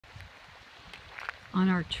On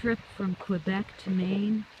our trip from Quebec to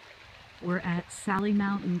Maine, we're at Sally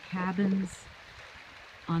Mountain Cabins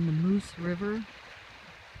on the Moose River.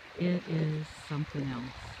 It is something else.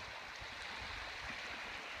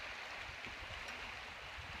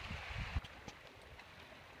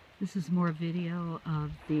 This is more video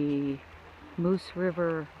of the Moose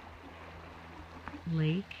River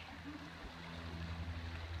Lake,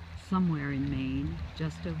 somewhere in Maine,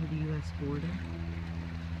 just over the U.S. border.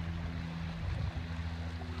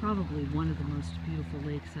 Probably one of the most beautiful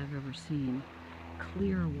lakes I've ever seen.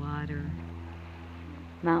 Clear water,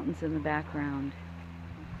 mountains in the background.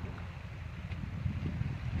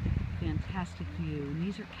 Fantastic view. And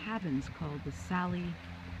these are cabins called the Sally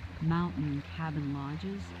Mountain Cabin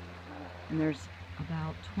Lodges. And there's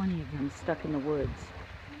about 20 of them stuck in the woods,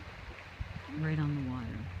 right on the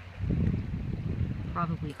water.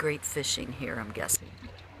 Probably great fishing here, I'm guessing.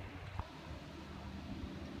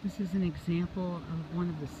 This is an example of one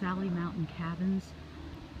of the Sally Mountain cabins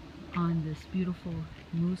on this beautiful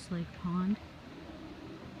Moose Lake Pond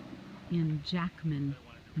in Jackman,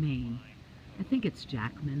 Maine. I think it's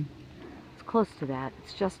Jackman. It's close to that.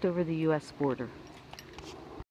 It's just over the U.S. border.